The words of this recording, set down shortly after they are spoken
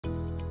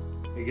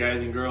Hey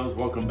guys and girls,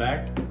 welcome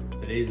back.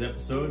 Today's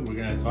episode, we're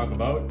going to talk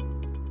about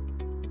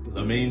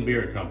the Maine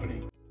Beer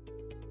Company.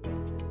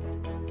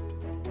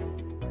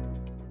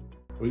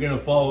 We're going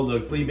to follow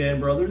the Kleban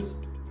brothers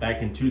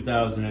back in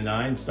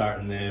 2009,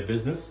 starting their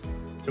business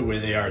to where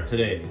they are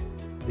today.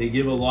 They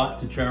give a lot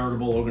to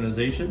charitable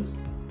organizations.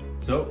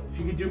 So if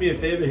you could do me a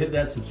favor, hit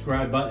that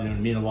subscribe button. It would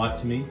mean a lot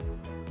to me.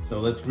 So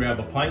let's grab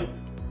a pint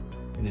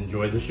and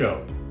enjoy the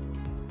show.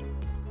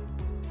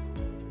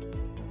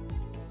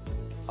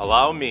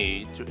 Allow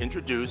me to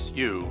introduce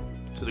you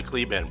to the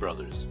Kleban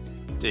brothers,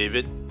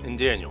 David and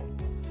Daniel.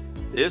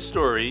 Their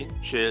story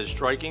shares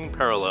striking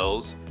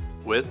parallels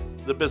with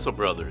the Bissell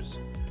brothers,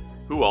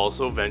 who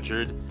also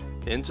ventured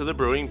into the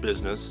brewing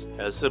business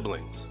as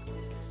siblings.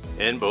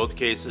 In both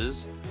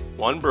cases,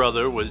 one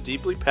brother was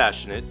deeply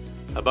passionate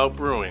about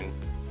brewing,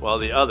 while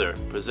the other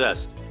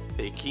possessed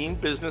a keen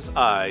business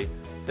eye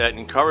that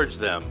encouraged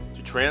them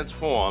to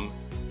transform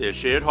their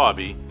shared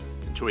hobby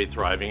into a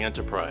thriving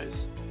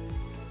enterprise.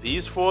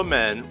 These four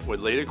men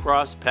would later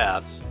cross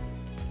paths,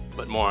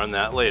 but more on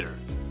that later.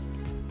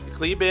 The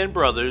Kleban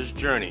brothers'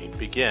 journey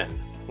began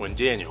when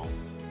Daniel,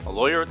 a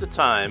lawyer at the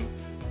time,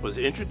 was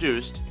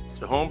introduced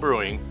to home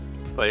brewing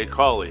by a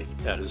colleague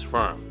at his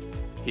firm.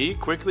 He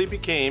quickly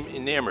became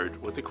enamored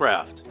with the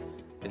craft,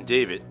 and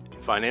David,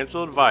 a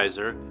financial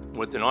advisor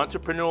with an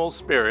entrepreneurial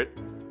spirit,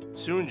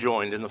 soon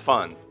joined in the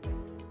fun.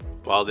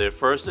 While their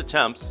first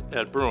attempts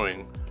at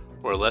brewing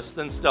were less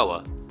than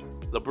stellar,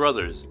 the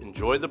brothers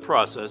enjoyed the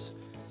process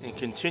and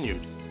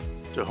continued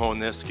to hone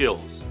their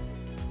skills.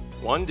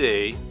 One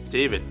day,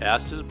 David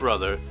asked his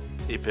brother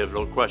a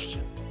pivotal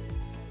question.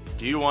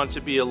 Do you want to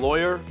be a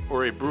lawyer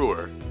or a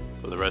brewer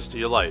for the rest of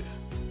your life?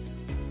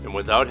 And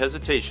without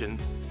hesitation,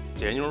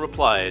 Daniel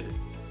replied,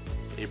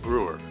 a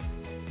brewer.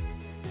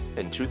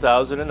 In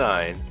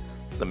 2009,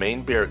 the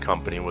Maine Beer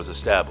Company was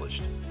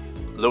established,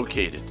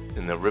 located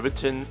in the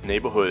Riverton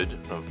neighborhood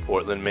of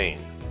Portland,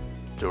 Maine,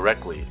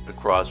 directly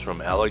across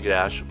from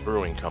Allagash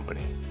Brewing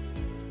Company.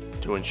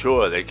 To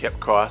ensure they kept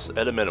costs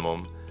at a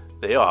minimum,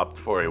 they opt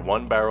for a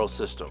one-barrel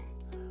system.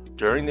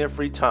 During their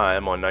free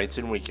time on nights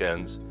and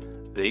weekends,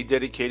 they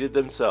dedicated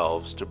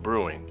themselves to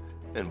brewing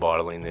and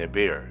bottling their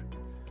beer.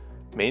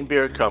 Maine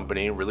Beer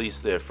Company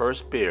released their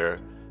first beer,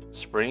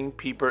 Spring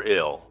Peeper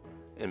Ale,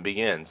 and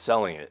began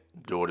selling it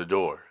door to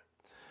door.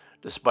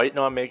 Despite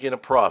not making a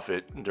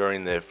profit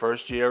during their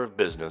first year of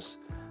business,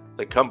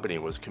 the company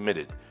was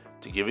committed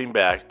to giving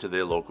back to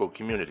their local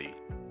community.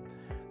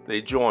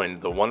 They joined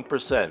the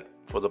 1%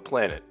 for the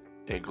Planet,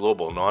 a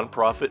global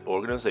nonprofit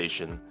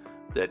organization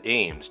that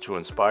aims to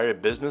inspire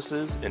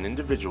businesses and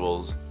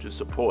individuals to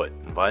support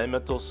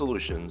environmental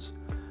solutions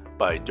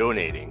by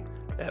donating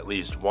at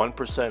least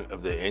 1%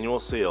 of their annual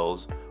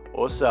sales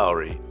or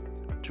salary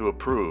to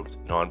approved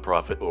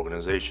nonprofit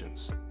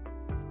organizations.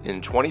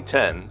 In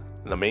 2010,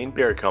 the Maine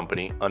Beer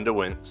Company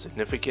underwent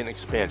significant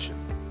expansion,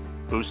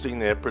 boosting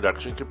their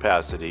production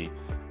capacity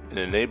and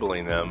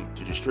enabling them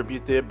to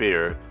distribute their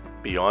beer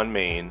beyond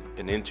Maine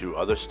and into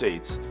other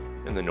states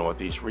in the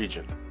Northeast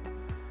region.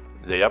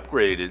 They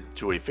upgraded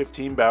to a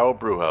 15-barrel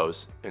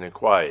brewhouse and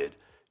acquired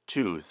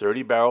 2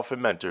 30-barrel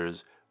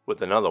fermenters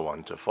with another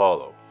one to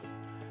follow.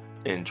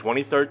 In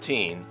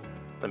 2013,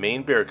 the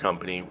Maine Beer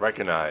Company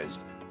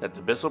recognized that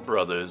the Bissell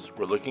brothers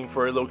were looking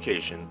for a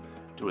location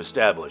to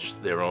establish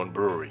their own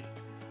brewery.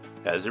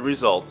 As a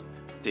result,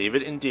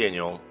 David and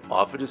Daniel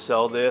offered to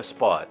sell their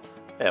spot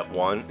at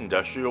One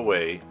Industrial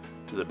Way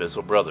to the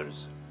Bissell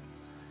brothers.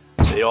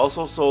 They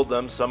also sold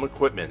them some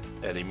equipment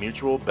at a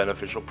mutual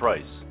beneficial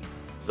price,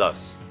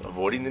 thus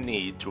avoiding the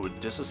need to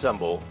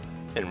disassemble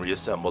and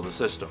reassemble the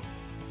system.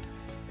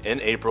 In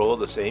April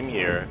of the same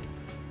year,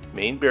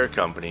 Maine Beer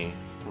Company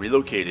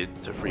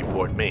relocated to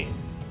Freeport, Maine,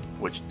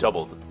 which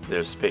doubled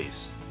their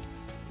space.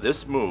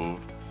 This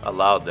move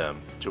allowed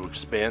them to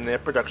expand their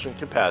production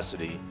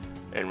capacity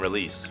and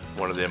release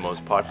one of their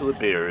most popular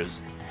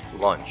beers,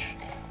 Lunch,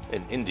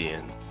 an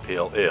Indian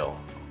Pale Ale.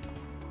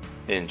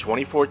 In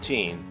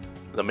 2014,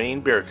 the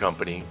Maine Beer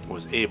Company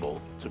was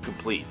able to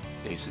complete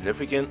a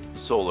significant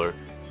solar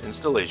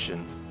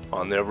installation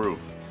on their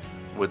roof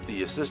with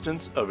the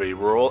assistance of a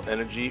Rural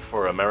Energy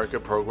for America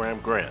program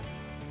grant.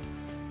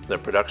 The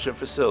production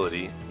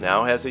facility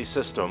now has a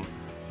system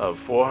of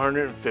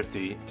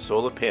 450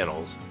 solar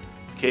panels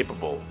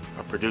capable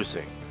of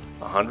producing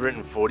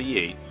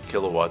 148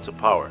 kilowatts of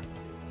power.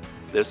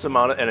 This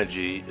amount of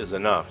energy is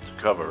enough to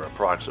cover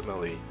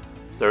approximately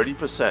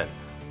 30%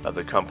 of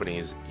the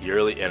company's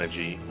yearly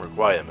energy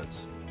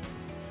requirements.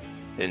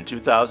 In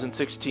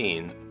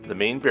 2016, the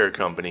Maine Beer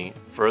Company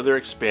further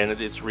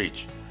expanded its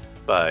reach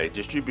by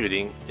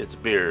distributing its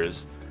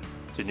beers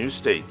to new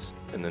states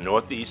in the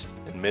Northeast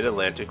and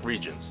Mid-Atlantic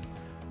regions.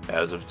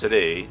 As of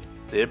today,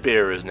 their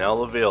beer is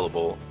now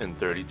available in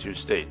 32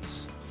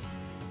 states.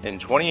 In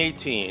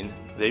 2018,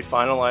 they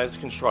finalized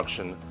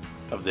construction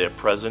of their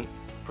present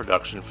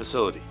production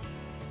facility.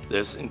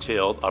 This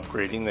entailed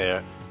upgrading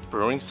their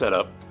brewing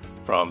setup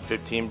from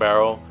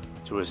 15-barrel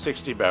to a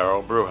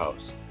 60-barrel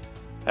brewhouse.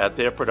 At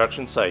their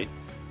production site,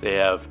 they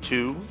have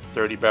 2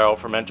 30-barrel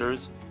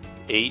fermenters,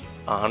 8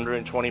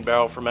 120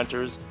 barrel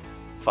fermenters,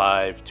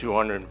 5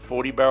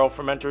 240 barrel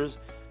fermenters,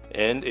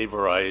 and a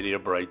variety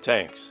of bright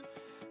tanks.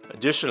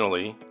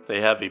 Additionally,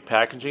 they have a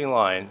packaging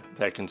line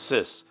that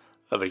consists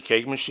of a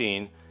keg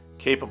machine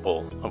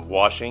capable of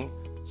washing,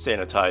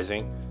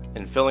 sanitizing,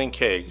 and filling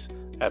kegs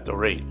at the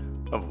rate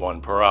of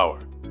 1 per hour.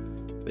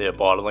 Their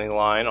bottling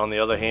line, on the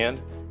other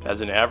hand,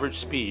 has an average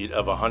speed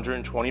of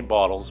 120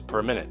 bottles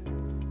per minute.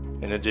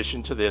 In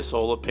addition to their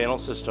solar panel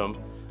system,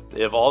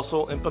 they have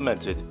also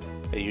implemented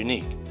a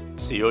unique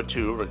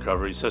CO2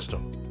 recovery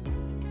system.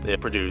 They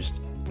have produced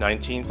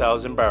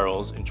 19,000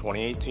 barrels in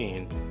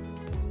 2018.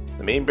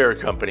 The Maine Beer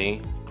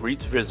Company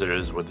greets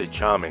visitors with a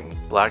charming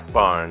black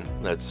barn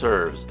that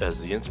serves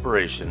as the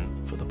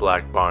inspiration for the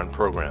Black Barn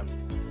program.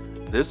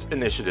 This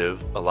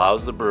initiative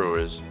allows the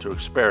brewers to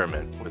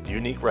experiment with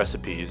unique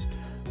recipes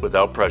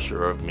without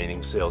pressure of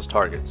meeting sales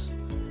targets.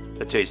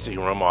 The tasting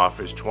room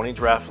offers 20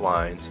 draft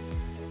lines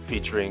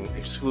featuring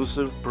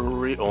exclusive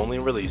brewery-only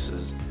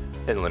releases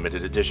and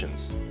limited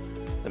editions.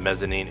 The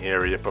mezzanine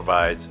area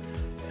provides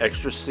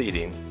extra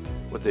seating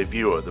with a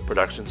view of the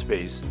production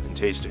space and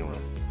tasting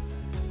room.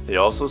 They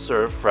also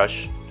serve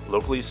fresh,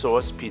 locally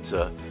sourced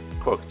pizza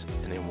cooked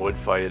in a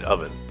wood-fired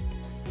oven.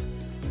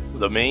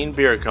 The Maine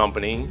Beer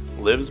Company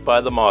lives by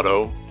the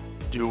motto,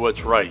 "Do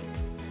what's right,"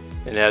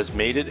 and has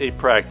made it a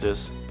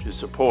practice to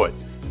support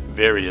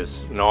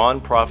various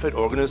non-profit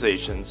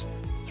organizations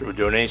through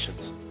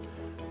donations,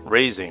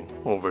 raising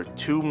over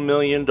 $2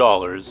 million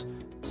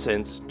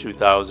since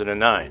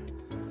 2009.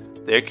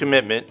 Their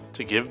commitment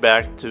to give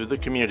back to the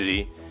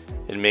community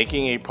and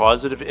making a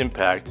positive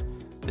impact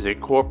is a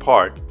core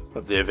part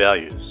of their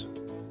values.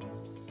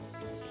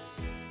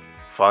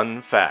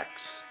 Fun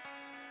facts.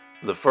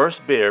 The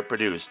first beer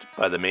produced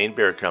by the Maine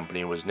Beer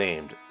Company was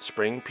named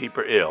Spring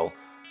Peeper Ale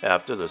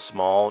after the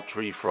small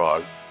tree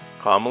frog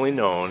commonly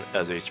known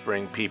as a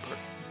spring peeper.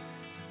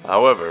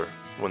 However,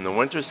 when the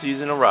winter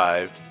season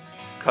arrived,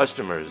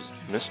 customers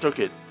mistook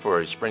it for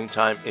a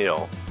springtime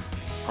ale,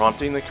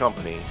 prompting the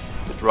company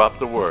to drop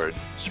the word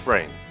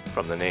spring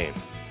from the name.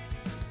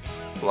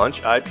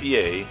 Lunch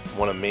IPA,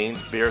 one of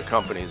Maine's beer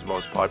company's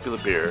most popular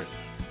beer,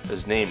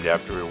 is named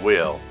after a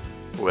whale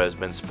who has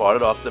been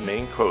spotted off the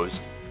Maine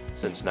coast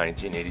since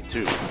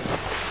 1982.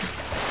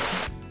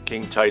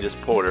 King Titus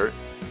Porter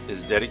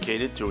is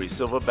dedicated to a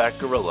silverback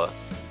gorilla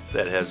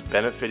that has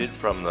benefited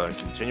from the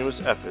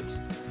continuous efforts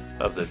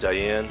of the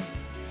Diane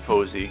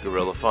Fossey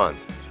Gorilla Fund.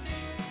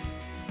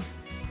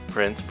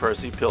 Prince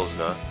Percy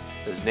Pilsner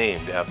is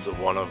named after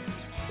one of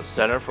the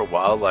Center for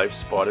Wildlife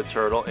Spotted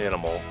Turtle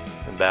Animal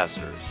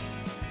ambassadors.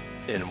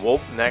 And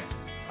Wolf Neck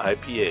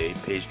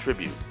IPA pays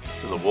tribute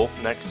to the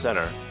Wolf Neck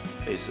Center,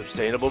 a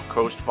sustainable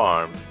coast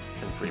farm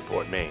in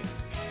Freeport, Maine.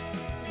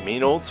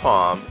 Mean Old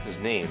Tom is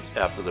named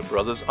after the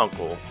brother's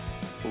uncle,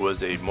 who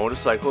was a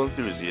motorcycle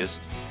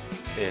enthusiast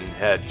and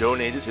had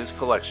donated his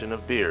collection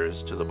of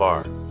beers to the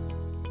bar.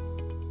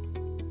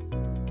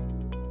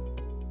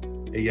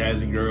 Hey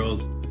guys and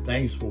girls,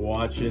 thanks for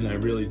watching. I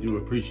really do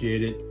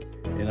appreciate it,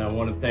 and I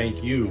want to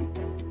thank you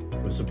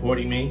for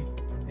supporting me.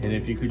 And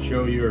if you could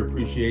show your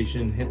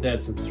appreciation, hit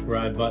that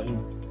subscribe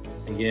button.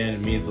 Again,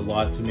 it means a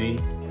lot to me.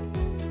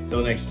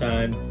 Until next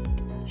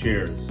time,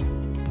 cheers.